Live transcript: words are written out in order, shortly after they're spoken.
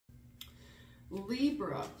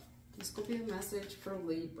Libra. This could be a message for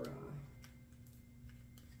Libra.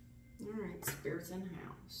 All right, Spirit's in the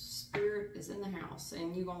house. Spirit is in the house.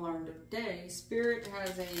 And you're going to learn today, Spirit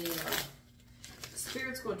has a...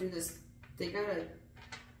 Spirit's going to do this. They got to...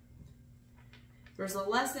 There's a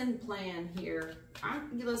lesson plan here.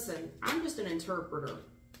 Listen, I'm just an interpreter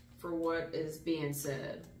for what is being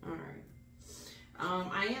said. All right.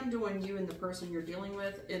 I am doing you and the person you're dealing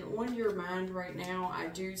with. And on your mind right now, I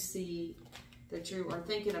do see that you are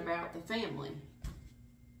thinking about the family.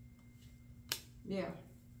 Yeah,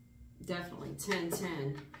 definitely.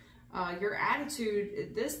 10-10. Your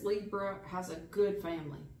attitude, this Libra has a good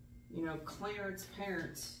family. You know, Clarence's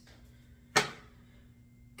parents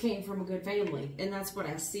came from a good family. And that's what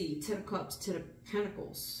I see. 10 of Cups, 10 of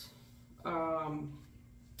Pentacles.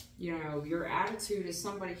 You know, your attitude is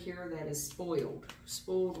somebody here that is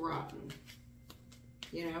spoiled rotten.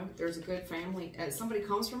 You know, there's a good family. Somebody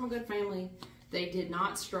comes from a good family. They did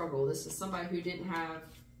not struggle. This is somebody who didn't have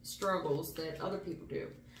struggles that other people do.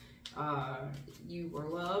 You were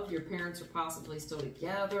loved. Your parents are possibly still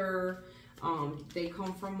together. They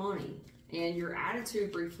come from money. And your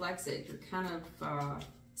attitude reflects it. You're kind of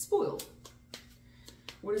spoiled.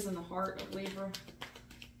 What is in the heart of Libra?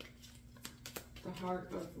 The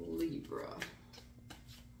heart of Libra.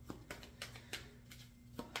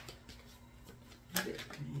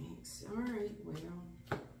 Thanks. All right,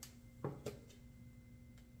 well.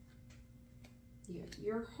 Yeah,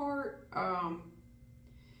 your heart,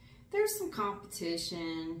 there's some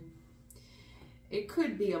competition. It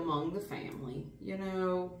could be among the family, you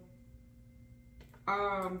know.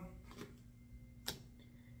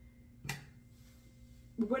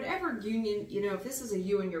 Whatever union, you know, if this is a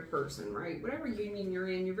you and your person, right? Whatever union you're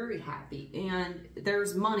in, you're very happy. And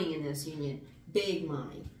there's money in this union, big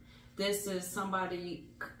money. This is somebody,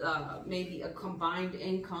 maybe a combined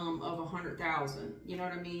income of 100,000, you know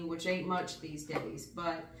what I mean? Which ain't much these days,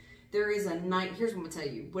 but there is a night, here's what I'm gonna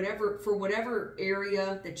tell you, for whatever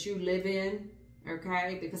area that you live in,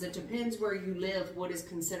 okay? Because it depends where you live, what is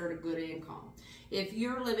considered a good income. If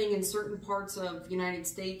you're living in certain parts of the United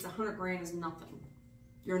States, 100 grand is nothing.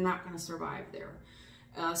 You're not gonna survive there.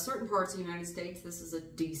 Certain parts of the United States, this is a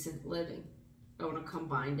decent living on a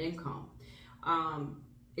combined income.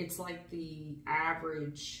 It's like the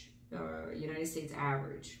average, United States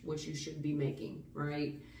average, which you should be making,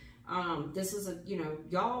 right? This is you know,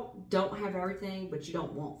 y'all don't have everything, but you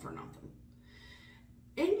don't want for nothing.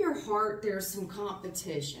 In your heart, there's some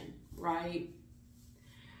competition, right?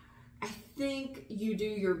 I think you do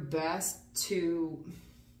your best to,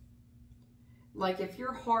 like if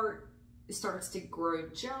your heart starts to grow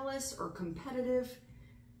jealous or competitive,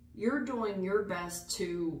 you're doing your best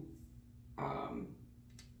to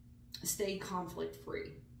stay conflict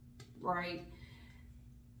free, right?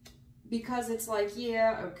 Because it's like,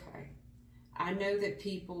 yeah, okay. I know that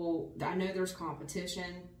I know there's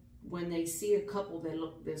competition when they see a couple that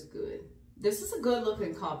look this good. This is a good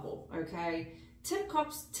looking couple, okay? 10 of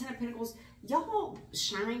Cups, 10 of Pentacles, y'all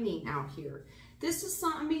shining out here. This is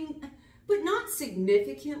something, I mean, but not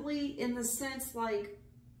significantly in the sense like,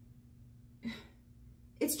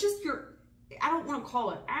 it's just I don't want to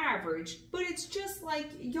call it average, but it's just like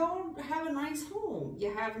y'all have a nice home.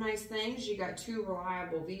 You have nice things. You got 2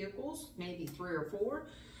 reliable vehicles, maybe 3 or 4,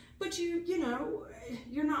 but you know,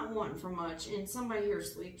 you're not wanting for much, and somebody here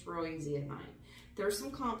sleeps real easy at night. There's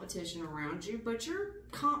some competition around you, but you're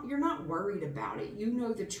not worried about it. You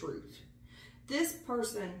know the truth. This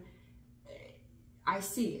person, I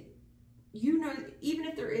see it. You know, even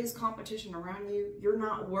if there is competition around you, you're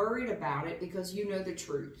not worried about it because you know the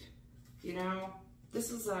truth. You know,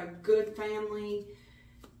 this is a good family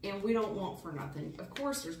and we don't want for nothing. Of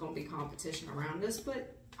course, there's going to be competition around us,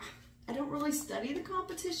 but I don't really study the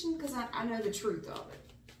competition because I know the truth of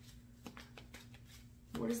it.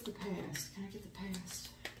 What is the past? Can I get the past?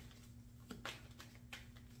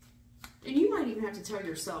 And you might even have to tell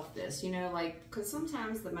yourself this, you know, like, because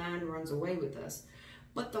sometimes the mind runs away with us.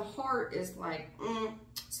 But the heart is like,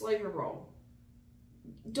 slow your roll.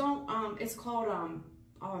 Don't, it's called,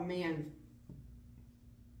 oh man,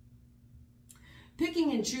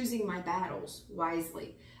 picking and choosing my battles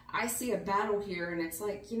wisely. I see a battle here and it's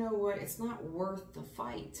like, you know what? It's not worth the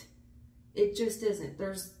fight. It just isn't.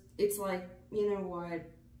 It's like, you know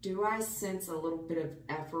what? Do I sense a little bit of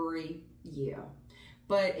effery? Yeah.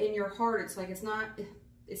 But in your heart, it's like, it's not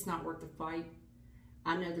worth the fight.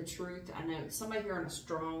 I know the truth. I know somebody here in a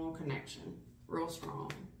strong connection, real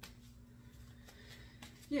strong.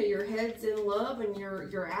 Yeah, your head's in love and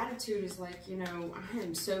your attitude is like, you know, I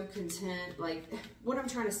am so content. Like, what I'm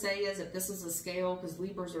trying to say is, if this is a scale, because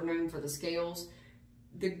Libras are known for the scales,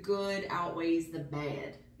 the good outweighs the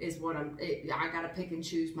bad is what I got to pick and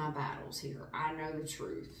choose my battles here. I know the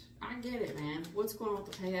truth. I get it, man. What's going on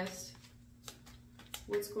with the past?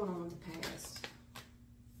 What's going on with the past?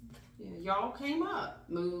 Yeah, y'all came up.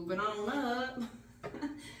 Moving on up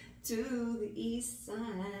to the east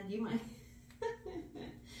side. You might...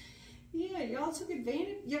 Yeah, y'all took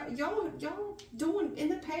advantage. Y'all doing, in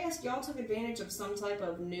the past, y'all took advantage of some type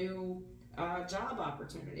of new job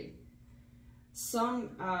opportunity.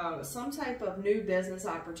 Some type of new business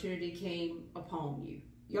opportunity came upon you.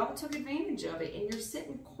 Y'all took advantage of it, and you're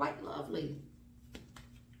sitting quite lovely.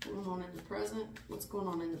 What's going on in the present? What's going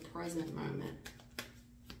on in the present moment?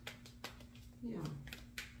 Yeah.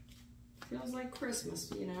 Feels like Christmas,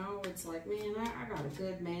 you know? It's like, man, I got a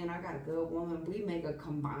good man, I got a good woman. We make a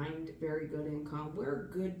combined very good income. We're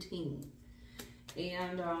a good team.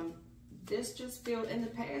 And this just feels, in the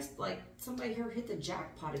past, like somebody here hit the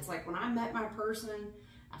jackpot. It's like when I met my person,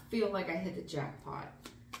 I feel like I hit the jackpot.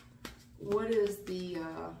 What is the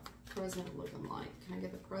present looking like? Can I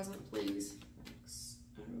get the present, please? Thanks.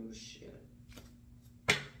 Oh, shit.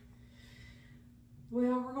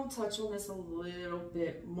 Well, we're going to touch on this a little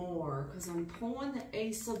bit more because I'm pulling the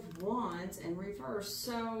Ace of Wands in reverse.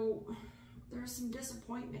 So there's some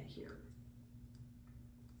disappointment here.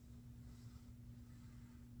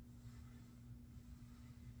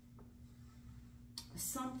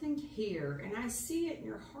 Something here, and I see it in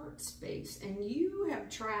your heart space, and you have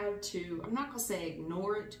tried to, I'm not going to say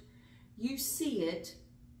ignore it. You see it.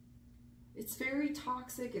 It's very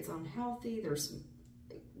toxic. It's unhealthy. There's some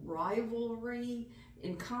rivalry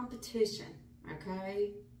and competition,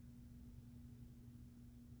 okay?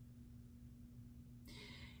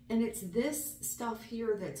 And it's this stuff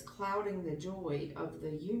here that's clouding the joy of the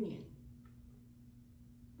union.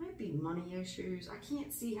 Might be money issues. I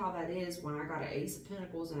can't see how that is when I got an Ace of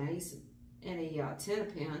Pentacles and a Ten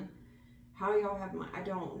of Pen. How y'all have my, I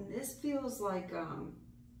don't, this feels like,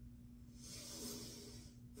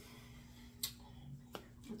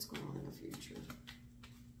 what's going on in the future?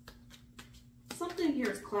 Something here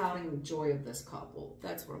is clouding the joy of this couple.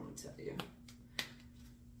 That's what I'm going to tell you.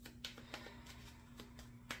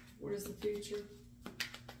 What is the future?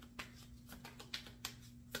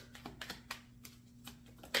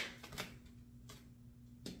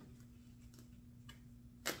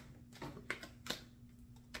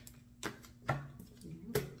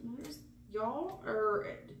 Y'all are,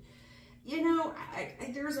 you know,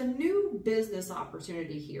 there's a new business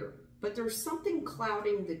opportunity here, but there's something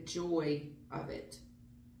clouding the joy of it.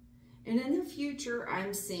 And in the future,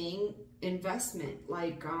 I'm seeing investment,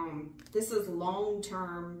 like this is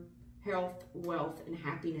long-term health, wealth, and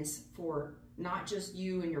happiness for not just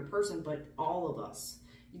you and your person, but all of us,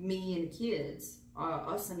 me and kids,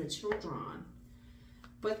 us and the children.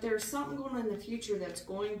 But there's something going on in the future that's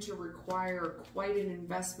going to require quite an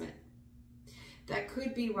investment. That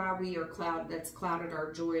could be why we are that's clouded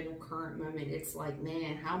our joy in the current moment. It's like,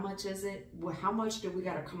 man, how much is it? Well, how much do we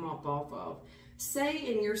got to come up off of?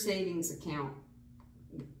 Say in your savings account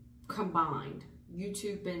combined, you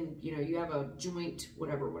two been, you know, you have a joint,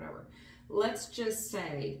 whatever. Let's just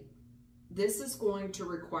say this is going to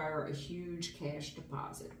require a huge cash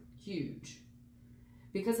deposit, huge.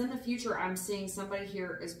 Because in the future, I'm seeing somebody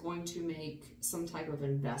here is going to make some type of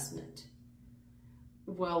investment.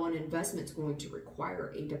 Well, an investment's going to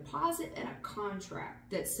require a deposit and a contract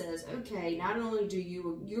that says, okay, not only do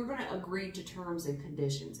you're going to agree to terms and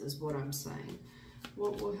conditions is what I'm saying.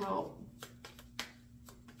 What will help?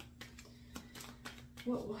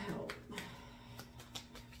 What will help?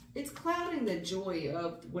 It's clouding the joy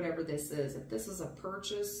of whatever this is. If this is a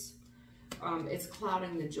purchase, it's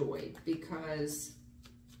clouding the joy because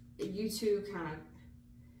you two kind of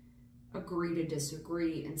agree to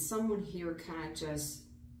disagree, and someone here kind of just,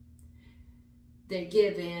 they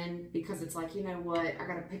give in because it's like, you know what, I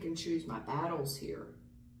got to pick and choose my battles here.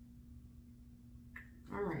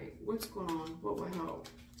 All right, what's going on? What will help?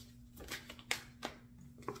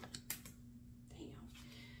 Damn.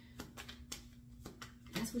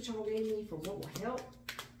 That's what y'all gave me for what will help?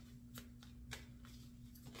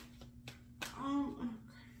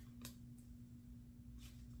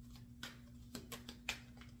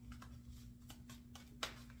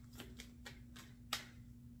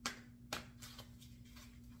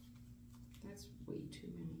 That's way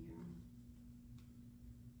too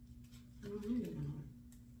many.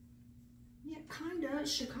 Yeah, kinda,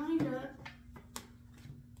 kinda.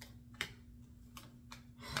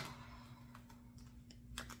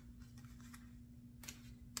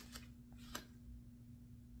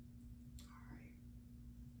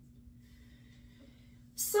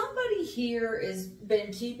 Somebody here has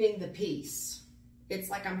been keeping the peace. It's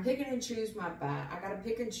like I'm picking and choose I gotta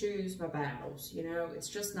pick and choose my battles, you know? It's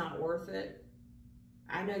just not worth it.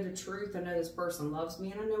 I know the truth. I know this person loves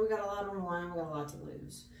me, and I know we got a lot on the line. We got a lot to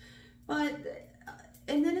lose. But,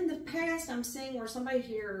 and then in the past, I'm seeing where somebody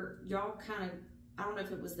here, y'all kind of, I don't know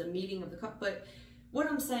if it was the meeting of the couple, but what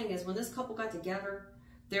I'm saying is when this couple got together,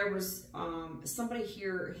 there was somebody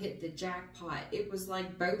here hit the jackpot. It was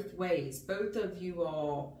like both ways. Both of you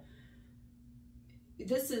all,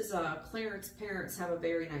 this is Clarence's parents have a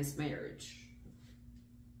very nice marriage.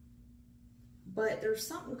 But there's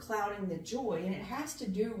something clouding the joy, and it has to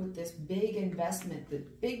do with this big investment, the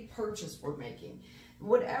big purchase we're making.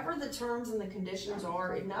 Whatever the terms and the conditions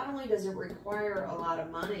are, it not only does it require a lot of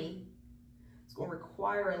money, it's going to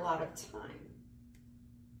require a lot of time.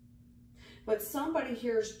 But somebody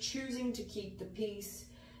here is choosing to keep the peace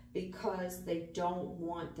because they don't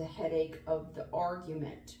want the headache of the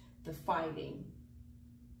argument, the fighting.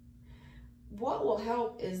 What will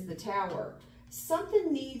help is the Tower.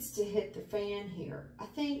 Something needs to hit the fan here. I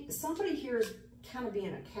think somebody here is kind of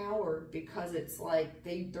being a coward because it's like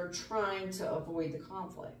they're trying to avoid the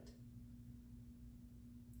conflict.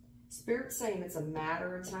 Spirit's saying it's a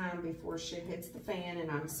matter of time before shit hits the fan, and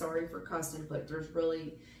I'm sorry for cussing, but there's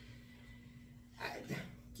really,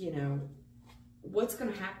 you know, what's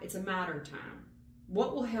going to happen? It's a matter of time.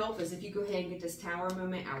 What will help is if you go ahead and get this Tower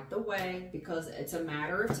moment out the way, because it's a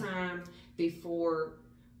matter of time before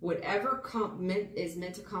whatever is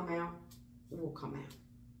meant to come out will come out.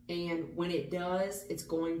 And when it does, it's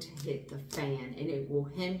going to hit the fan, and it will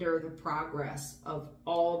hinder the progress of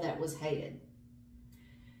all that was hated.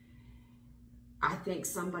 I think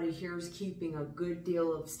somebody here is keeping a good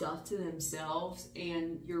deal of stuff to themselves,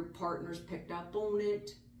 and your partner's picked up on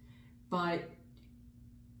it, but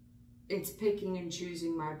it's picking and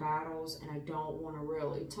choosing my battles, and I don't want to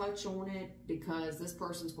really touch on it because this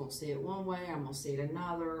person's going to see it one way, I'm going to see it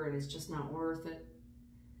another, and it's just not worth it.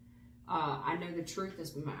 I know the truth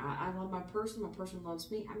is, I love my person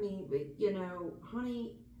loves me. I mean, you know,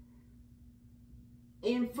 honey,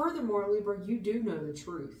 and furthermore, Libra, you do know the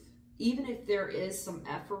truth. Even if there is some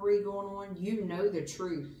effery going on, you know the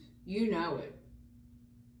truth. You know it.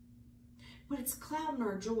 But it's clouding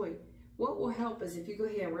our joy. What will help is if you go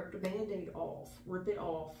ahead and rip the Band-Aid off, rip it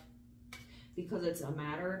off, because it's a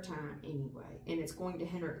matter of time anyway, and it's going to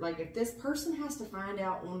hinder. Like if this person has to find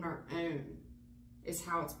out on their own, is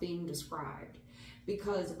how it's being described,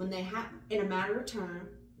 because when they have, in a matter of time,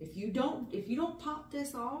 if you don't pop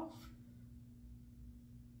this off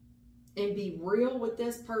and be real with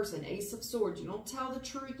this person, Ace of Swords, you don't tell the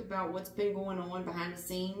truth about what's been going on behind the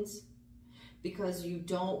scenes because you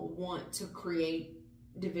don't want to create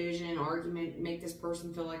division, argument, make this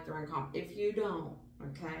person feel like they're incompetent. If you don't,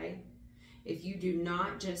 okay? If you do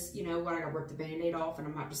not just, you know what, I gotta rip the Band-Aid off and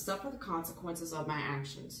I'm about to suffer the consequences of my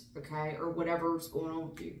actions, okay? Or whatever's going on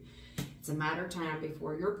with you. It's a matter of time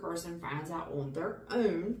before your person finds out on their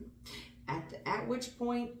own, at which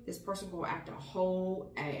point this person will act a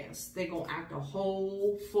whole ass. They're gonna act a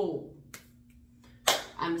whole fool.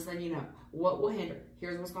 I'm just letting you know. What will hinder?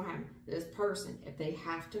 Here's what's gonna happen. This person, if they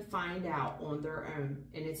have to find out on their own,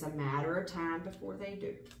 and it's a matter of time before they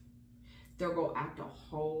do, they're gonna act a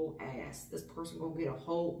whole ass. This person gonna be a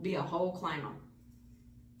whole clown.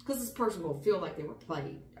 Because this person will feel like they were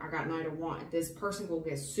played. I got Knight of Wands. This person will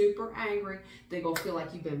get super angry. They're going to feel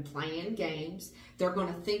like you've been playing games. They're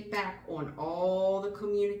going to think back on all the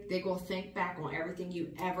community. They're going to think back on everything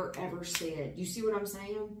you ever said. You see what I'm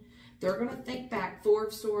saying? They're going to think back, Four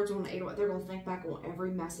of Swords on the Eight of Wands. They're going to think back on every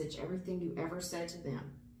message, everything you ever said to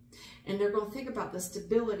them. And they're going to think about the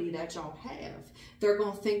stability that y'all have. They're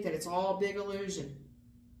going to think that it's all a big illusion.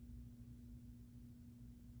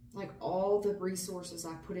 Like all the resources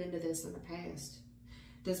I put into this in the past.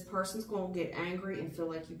 This person's going to get angry and feel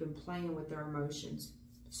like you've been playing with their emotions.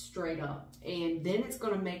 Straight up. And then it's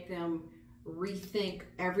going to make them rethink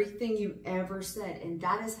everything you ever said. And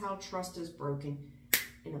that is how trust is broken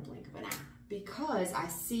in a blink of an eye. Because I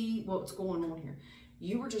see what's going on here.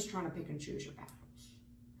 You were just trying to pick and choose your battles.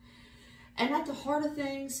 And at the heart of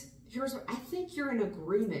things, here's what I think you're in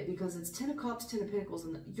agreement, because it's 10 of Cups, 10 of Pentacles,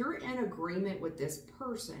 and you're in agreement with this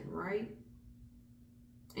person, right?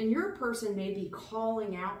 And your person may be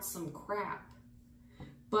calling out some crap,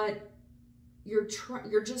 but you're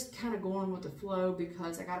just kind of going with the flow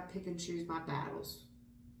because I got to pick and choose my battles.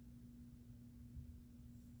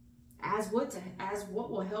 As what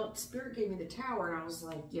will help, Spirit gave me the Tower, and I was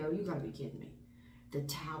like, yo, you got to be kidding me. The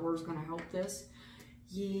Tower's going to help this?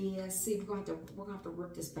 Yeah, see, we're gonna have to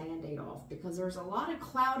rip this Band-Aid off because there's a lot of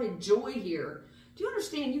clouded joy here. Do you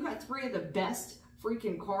understand? You got three of the best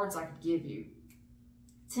freaking cards I could give you.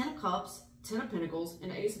 10 of Cups, Ten of Pentacles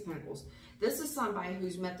and Ace of Pentacles. This is somebody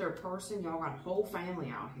who's met their person. Y'all got a whole family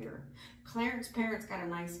out here. Clarence parents got a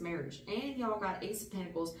nice marriage. And y'all got Ace of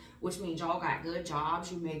Pentacles, which means y'all got good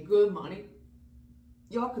jobs. You made good money.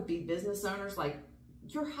 Y'all could be business owners. Like,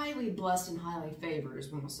 you're highly blessed and highly favored, is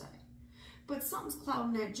what I'm saying. But something's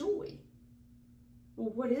clouding that joy. Well,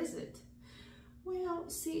 what is it? Well,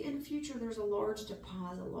 see, in the future, there's a large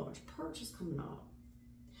deposit, a large purchase coming up.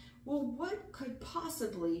 Well, what could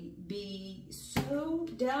possibly be so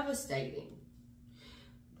devastating?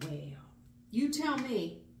 Well, you tell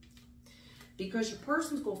me. Because your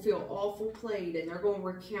person's going to feel awful played, and they're going to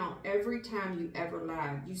recount every time you ever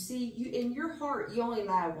lied. You see, in your heart, you only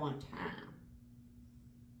lied one time.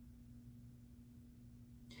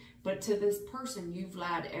 But to this person, you've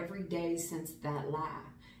lied every day since that lie.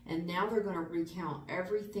 And now they're going to recount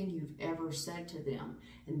everything you've ever said to them.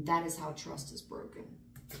 And that is how trust is broken.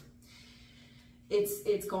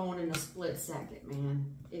 It's gone in a split second,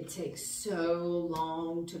 man. It takes so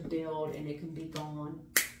long to build, and it can be gone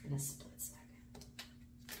in a split second.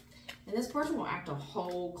 And this person will act a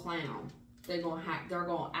whole clown. They're gonna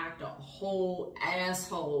act a whole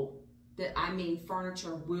asshole. I mean,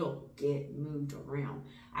 furniture will get moved around.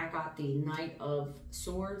 I got the Knight of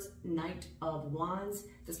Swords, Knight of Wands.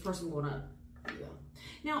 This person gonna, yeah.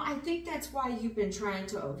 Now, I think that's why you've been trying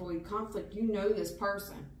to avoid conflict. You know this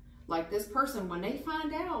person. Like, this person, when they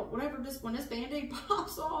find out, when this Band-Aid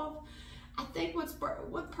pops off, I think what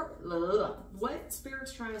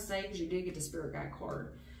Spirit's trying to say, because you did get the Spirit Guide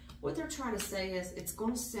card, what they're trying to say is it's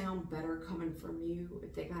going to sound better coming from you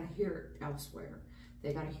if they got to hear it elsewhere.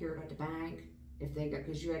 They got to hear it at the bank. If they got,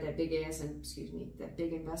 because you had that big ass, and excuse me, that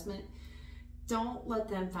big investment. Don't let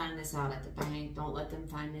them find this out at the bank. Don't let them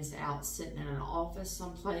find this out sitting in an office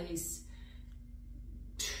someplace.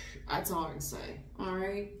 That's all I can say. All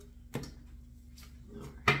right. All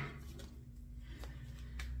right.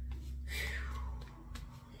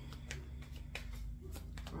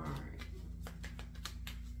 All right.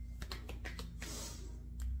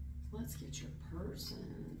 Let's get your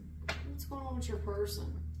person. What's going on with your person?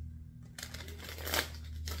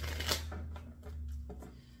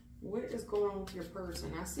 What is going on with your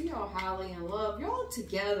person? I see y'all highly in love. Y'all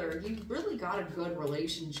together. You really got a good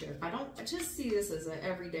relationship. I just see this as an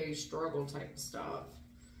everyday struggle type of stuff.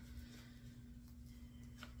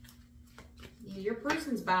 Yeah, your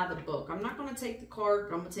person's by the book. I'm not going to take the card,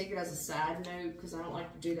 but I'm going to take it as a side note because I don't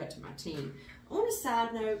like to do that to my team. On a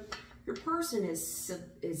side note, your person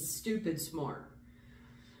is stupid smart.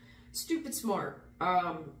 Stupid smart.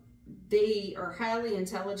 They are highly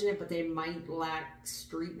intelligent, but they might lack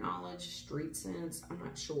street knowledge, street sense. I'm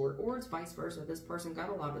not sure. Or it's vice versa. This person got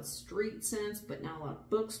a lot of street sense, but not a lot of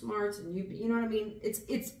book smarts. And you know what I mean?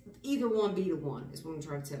 It's either one be the one is what I'm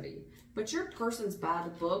trying to tell you. But your person's by the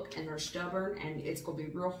book, and they're stubborn, and it's going to be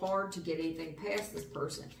real hard to get anything past this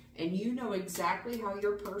person. And you know exactly how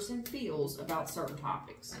your person feels about certain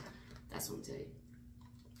topics. That's what I'm telling you.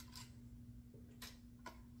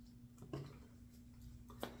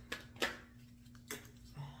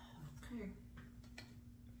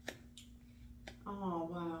 Oh,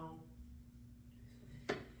 wow.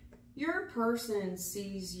 Your person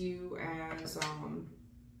sees you as,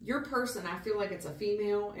 your person, I feel like it's a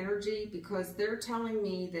female energy because they're telling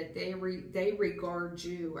me that they regard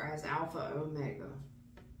you as Alpha Omega.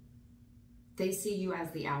 They see you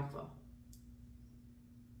as the Alpha.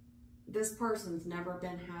 This person's never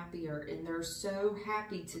been happier, and they're so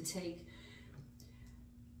happy to take,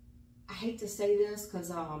 I hate to say this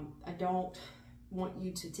because I don't want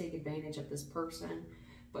you to take advantage of this person,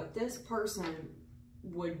 but this person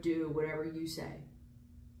would do whatever you say.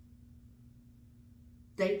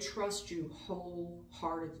 They trust you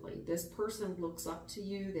wholeheartedly. This person looks up to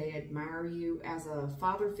you. They admire you as a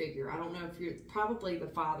father figure. I don't know if you're probably the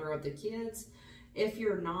father of the kids. If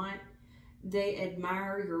you're not, they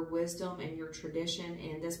admire your wisdom and your tradition,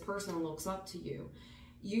 and this person looks up to you.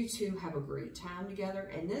 You two have a great time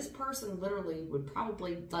together, and this person literally would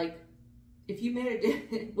probably, like, if you made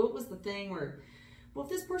it, what was the thing where, well,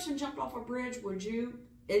 if this person jumped off a bridge, would you?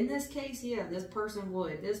 In this case, yeah, this person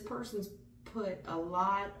would. This person's put a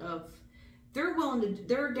lot of, they're willing to,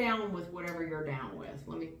 they're down with whatever you're down with.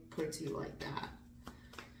 Let me put it to you like that.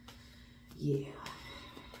 Yeah.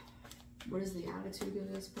 What is the attitude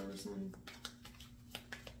of this person?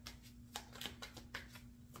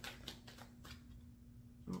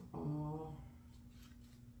 Uh-oh.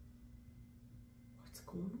 What's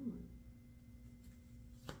going on?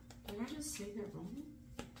 Did I just say that wrong?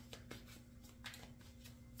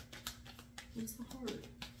 What's the heart?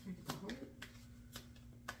 Can I get the heart?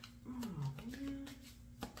 Oh, man.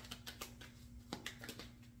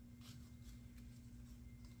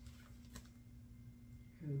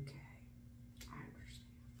 Okay. I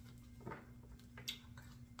understand. Okay.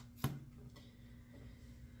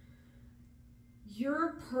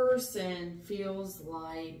 Your person feels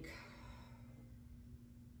like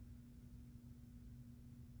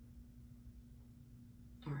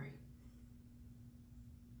all right.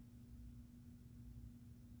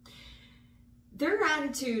 Their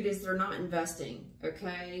attitude is they're not investing,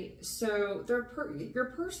 okay? So your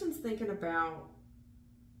person's thinking about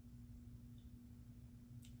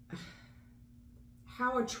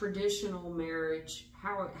how a traditional marriage,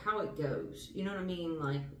 how it goes. You know what I mean?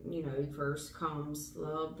 Like, you know, first comes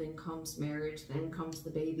love, then comes marriage, then comes the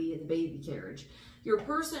baby and the baby carriage. Your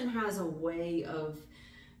person has a way of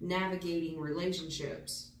navigating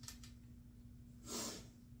relationships.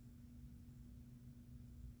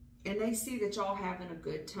 And they see that y'all having a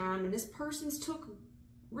good time, and this person's took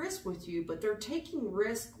risk with you, but they're taking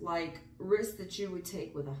risk like risk that you would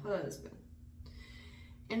take with a husband.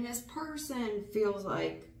 And this person feels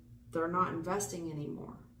like they're not investing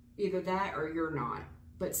anymore. Either that or you're not.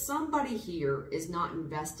 But somebody here is not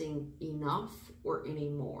investing enough or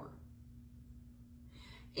anymore.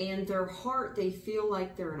 And their heart, they feel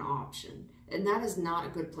like they're an option. And that is not a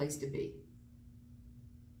good place to be.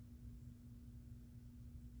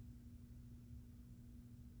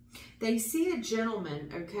 They see a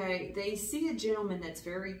gentleman, okay? They see a gentleman that's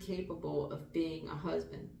very capable of being a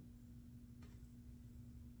husband.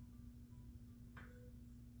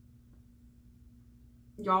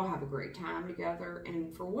 Y'all have a great time together.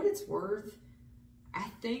 And for what it's worth, I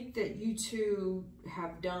think that you two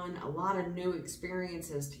have done a lot of new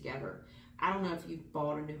experiences together. I don't know if you've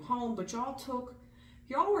bought a new home, but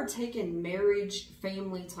y'all were taking marriage,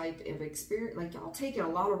 family type of experience. Like, y'all taking a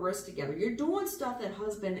lot of risks together. You're doing stuff that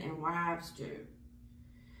husband and wives do.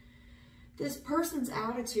 This person's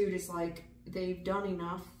attitude is like they've done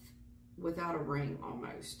enough without a ring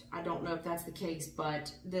almost. I don't know if that's the case,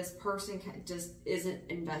 but this person just isn't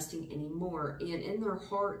investing anymore. And in their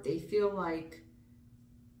heart, they feel like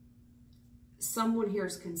someone here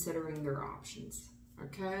is considering their options.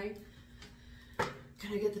 Okay?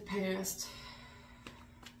 Can I get the past?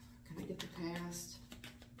 Can I get the past?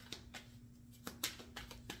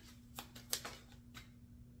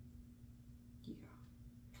 Yeah.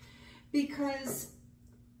 Because,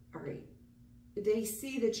 all right, they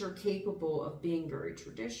see that you're capable of being very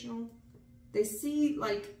traditional. They see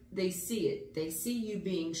it. They see you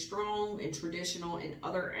being strong and traditional in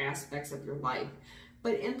other aspects of your life.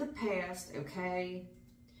 But in the past, okay,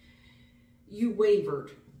 you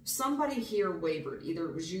wavered. Somebody here wavered. Either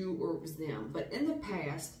it was you or it was them. But in the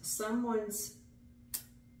past, someone's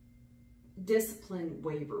discipline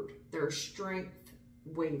wavered. Their strength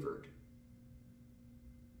wavered.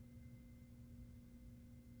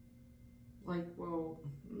 Like, well,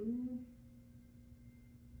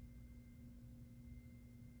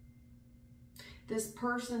 this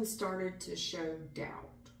person started to show doubt.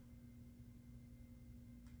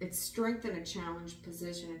 It's strength in a challenged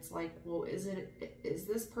position. It's like, well, is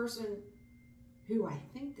this person who I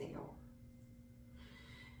think they are?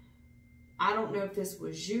 I don't know if this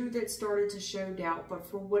was you that started to show doubt, but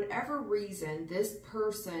for whatever reason, this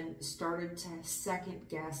person started to second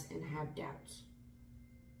guess and have doubts.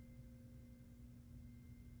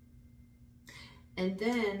 And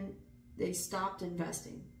then they stopped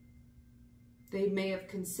investing. They may have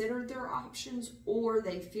considered their options, or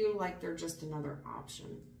they feel like they're just another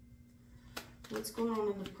option. What's going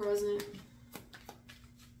on in the present?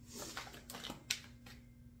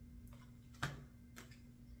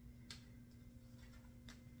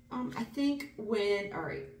 I think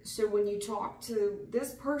so when you talk to,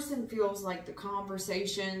 this person feels like the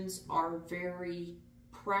conversations are very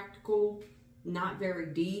practical, not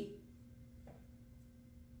very deep.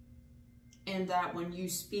 And that when you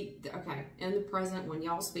speak, okay, in the present, when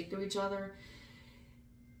y'all speak to each other,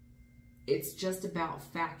 it's just about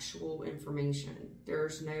factual information.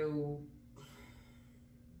 There's no,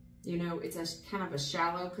 it's a kind of a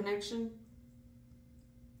shallow connection.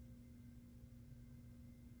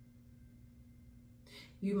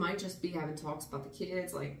 You might just be having talks about the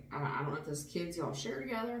kids. Like, I don't know if those kids y'all share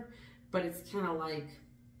together, but it's kind of like,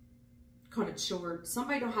 cut it short.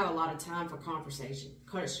 Somebody don't have a lot of time for conversation.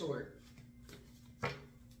 Cut it short.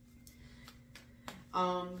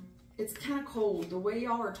 It's kind of cold. The way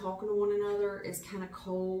y'all are talking to one another is kind of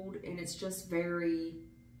cold, and it's just very,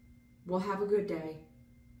 well, have a good day.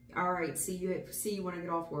 All right, see you when I get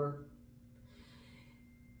off work.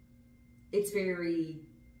 It's very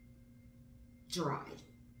dry.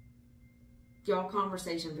 Y'all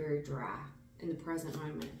conversation very dry in the present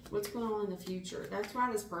moment. What's going on in the future? That's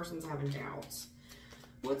why this person's having doubts.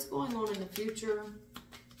 What's going on in the future?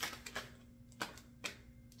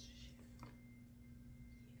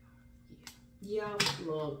 Yeah,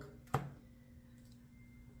 look.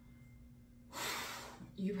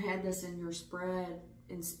 You had this in your spread,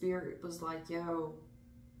 and Spirit was like, yo,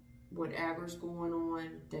 whatever's going on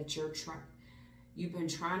that you've been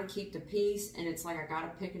trying to keep the peace, and it's like, I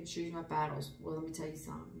gotta pick and choose my battles. Well, let me tell you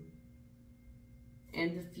something.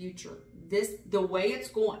 In the future, the way it's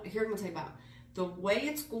going, here I'm gonna tell you about the way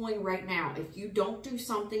it's going right now. If you don't do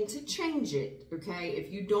something to change it, okay, if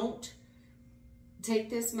you don't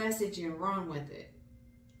take this message and run with it,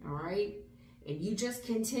 all right, and you just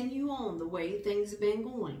continue on the way things have been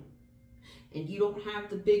going, and you don't have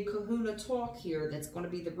the big kahuna talk here that's going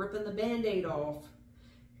to be the ripping the band-aid off,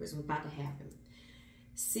 here's what's about to happen.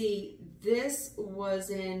 See, this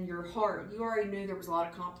was in your heart. You already knew there was a lot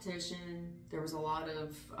of competition. There was a lot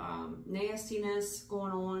of nastiness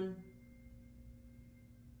going on.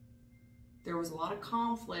 There was a lot of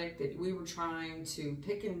conflict that we were trying to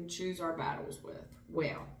pick and choose our battles with.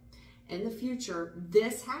 Well, in the future,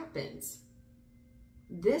 this happens.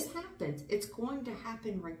 This happens. It's going to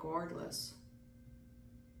happen regardless.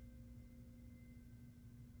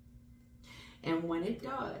 And when it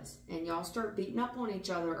does, and y'all start beating up on each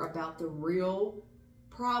other about the real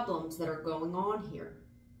problems that are going on here,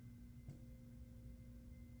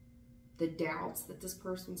 the doubts that this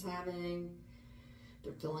person's having,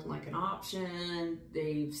 they're feeling like an option,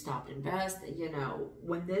 they've stopped investing, you know,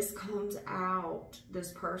 when this comes out,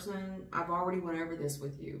 this person, I've already went over this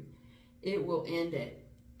with you, it will end it.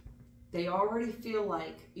 They already feel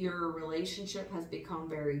like your relationship has become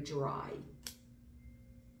very dry.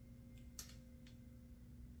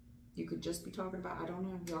 You could just be talking about, I don't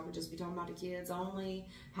know, y'all could just be talking about the kids only,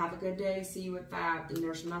 have a good day, see you at 5, and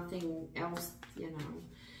there's nothing else, you know.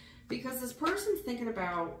 Because this person's thinking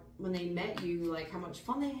about when they met you, like how much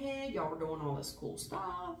fun they had, y'all were doing all this cool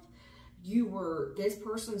stuff. This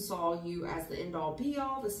person saw you as the end all be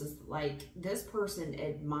all. This is like, this person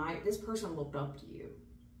looked up to you.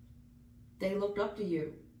 They looked up to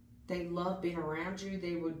you. They loved being around you.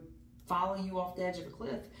 They would follow you off the edge of a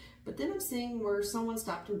cliff. But then I'm seeing where someone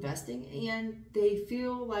stopped investing and they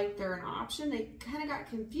feel like they're an option. They kind of got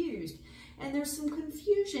confused. And there's some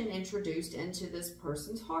confusion introduced into this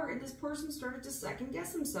person's heart. And this person started to second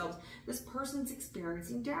guess themselves. This person's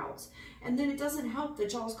experiencing doubts. And then it doesn't help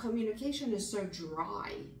that y'all's communication is so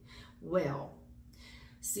dry. Well,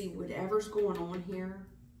 see, whatever's going on here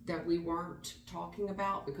that we weren't talking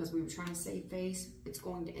about because we were trying to save face, it's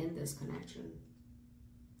going to end this connection.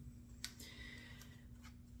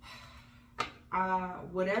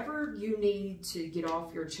 Whatever you need to get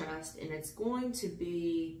off your chest, and it's going to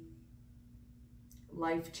be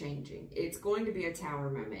life-changing. It's going to be a tower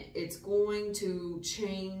moment. It's going to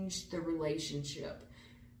change the relationship.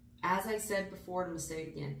 As I said before, I'm going to say it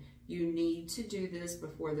again. You need to do this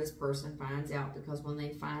before this person finds out, because when they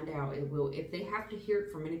find out, it will, if they have to hear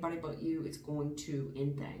it from anybody but you, it's going to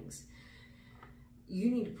end things. You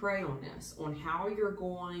need to pray on this, on how you're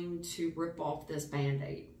going to rip off this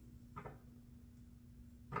Band-Aid.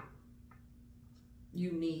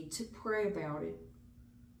 You need to pray about it.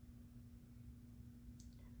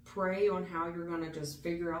 Pray on how you're going to just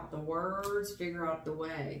figure out the words, figure out the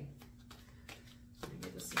way. Let me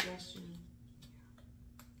give a suggestion.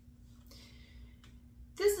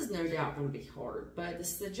 This is no doubt going to be hard, but the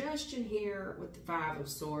suggestion here with the 5 of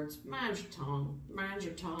Swords, mind your tongue, mind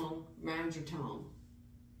your tongue, mind your tongue.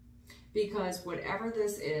 Because whatever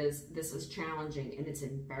this is challenging and it's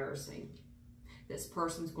embarrassing. This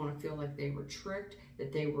person's going to feel like they were tricked,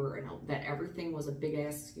 that that everything was a big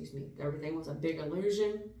everything was a big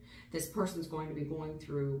illusion. This person's going to be going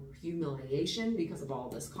through humiliation because of all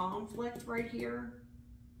this conflict right here.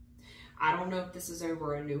 I don't know if this is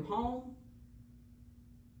over a new home.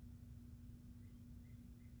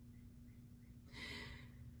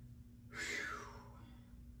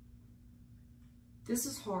 This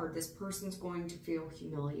is hard. This person's going to feel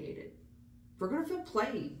humiliated. We're going to feel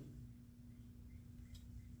played.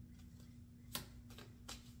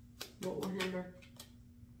 What will hinder?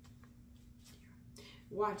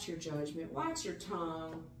 Watch your judgment. Watch your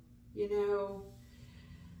tongue. You know,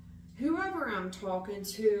 whoever I'm talking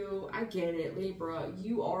to, I get it, Libra,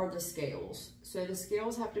 you are the scales. So the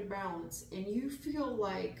scales have to balance. And you feel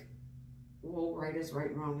like, well, right is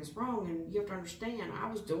right, wrong is wrong. And you have to understand, I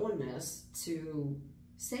was doing this to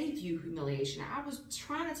save you humiliation. I was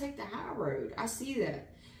trying to take the high road. I see that.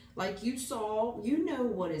 Like you saw, you know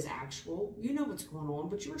what is actual, you know what's going on,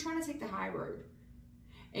 but you were trying to take the high road.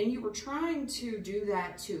 And you were trying to do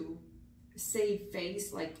that to save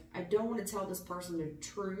face. Like, I don't want to tell this person the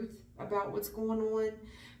truth about what's going on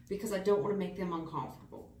because I don't want to make them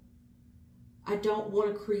uncomfortable. I don't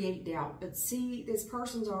want to create doubt. But see, this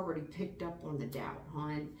person's already picked up on the doubt,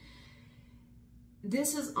 hon.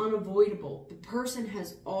 This is unavoidable. The person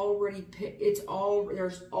has already picked, there's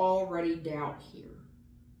already doubt here.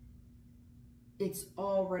 It's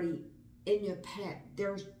already in your pet.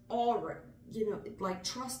 There's already, you know, like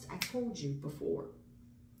trust, I told you before.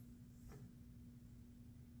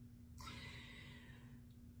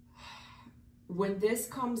 When this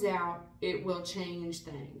comes out, it will change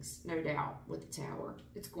things, no doubt, with the Tower.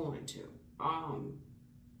 It's going to.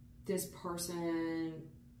 This person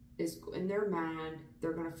is, in their mind,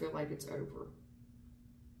 they're going to feel like it's over.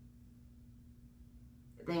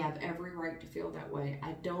 They have every right to feel that way.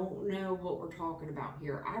 I don't know what we're talking about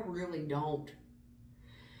here. I really don't.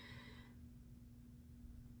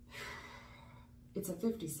 It's a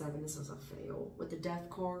 57. This is a fail. With the Death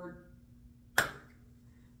card,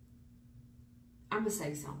 I'm going to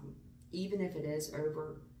say something. Even if it is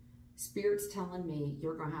over, Spirit's telling me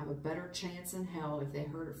you're going to have a better chance in hell if they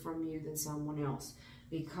heard it from you than someone else.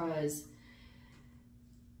 Because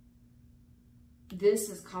this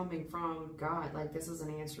is coming from God. Like, this is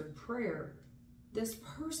an answered prayer. This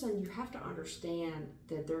person, you have to understand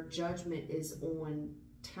that their judgment is on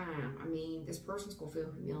time. I mean, this person's going to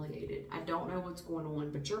feel humiliated. I don't know what's going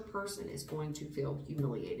on, but your person is going to feel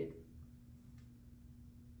humiliated.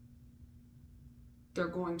 They're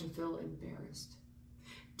going to feel embarrassed.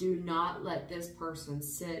 Do not let this person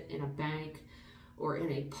sit in a bank or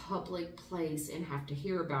in a public place and have to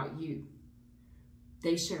hear about you.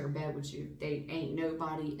 They share a bed with you. They ain't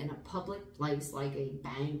nobody in a public place like a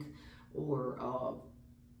bank or a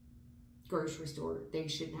grocery store. They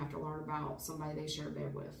shouldn't have to learn about somebody they share a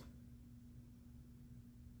bed with.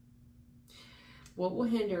 What will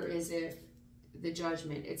hinder is if the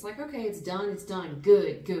judgment, it's like, okay, it's done,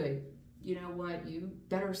 good, good. You know what? You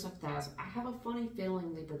better sympathize. I have a funny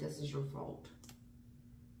feeling, Libra, this is your fault.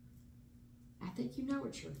 I think you know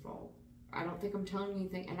it's your fault. I don't think I'm telling you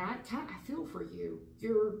anything. And I feel for you.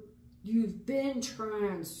 You've been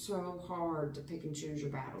trying so hard to pick and choose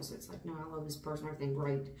your battles. It's like, no, I love this person, everything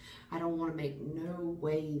great. I don't want to make no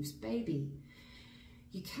waves. Baby,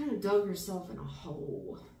 you kind of dug yourself in a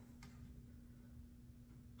hole.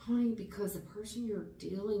 Honey, because the person you're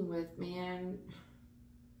dealing with, man,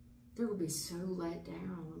 they're going to be so let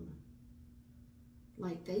down.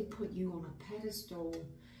 Like, they put you on a pedestal.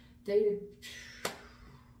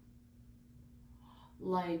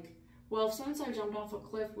 Like, well, if so-and-so jumped off a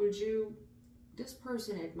cliff, would you, this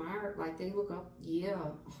person admire, like, they look up,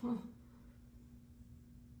 yeah.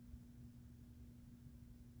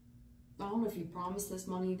 I don't know if you promised this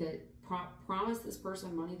money that, promised this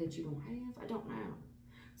person money that you don't have. I don't know.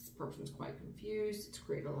 This person's quite confused. It's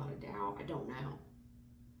created a lot of doubt. I don't know.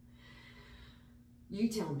 You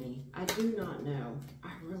tell me. I do not know.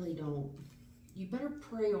 I really don't. You better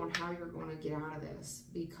pray on how you're going to get out of this,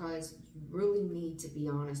 because you really need to be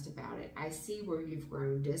honest about it. I see where you've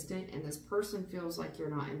grown distant, and this person feels like you're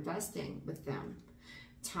not investing with them.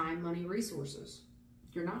 Time, money, resources.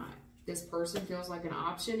 You're not. This person feels like an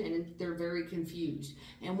option, and they're very confused.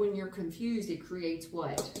 And when you're confused, it creates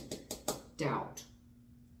what? Doubt.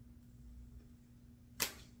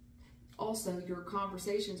 Also, your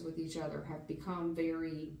conversations with each other have become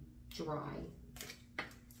very dry.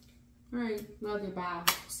 All right, love you, bye.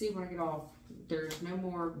 See you when I get off. There's no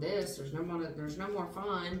more of this. There's no more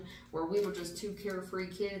fun where we were just two carefree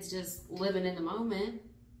kids just living in the moment.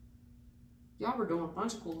 Y'all were doing a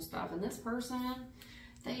bunch of cool stuff. And this person,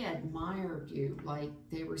 they admired you. Like,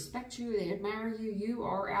 they respect you. They admire you. You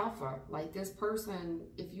are alpha. Like, this person,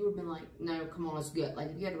 if you would have been like, no, come on, let's go. Like,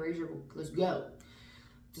 if you had to raise your, let's go.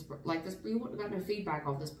 Just like this, you wouldn't have got no feedback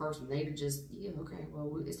off this person. They'd have just, yeah, okay,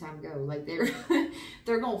 well, it's time to go. Like, they're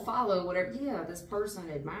gonna follow whatever. Yeah, this person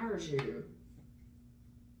admires you.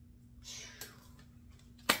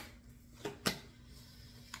 I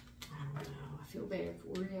don't know. I feel bad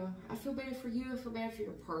for you. I feel bad for you. I feel bad for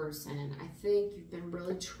your person. I think you've been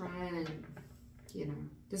really trying. You know,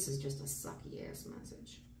 this is just a sucky ass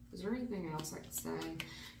message. Is there anything else I could say?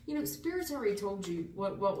 You know, Spirit's already told you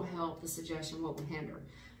what will help, the suggestion, what will hinder.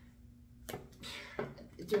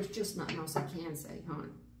 There's just nothing else I can say,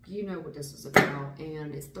 hon. You know what this is about,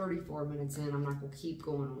 and it's 34 minutes in. I'm not going to keep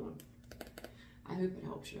going on. I hope it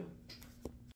helps you.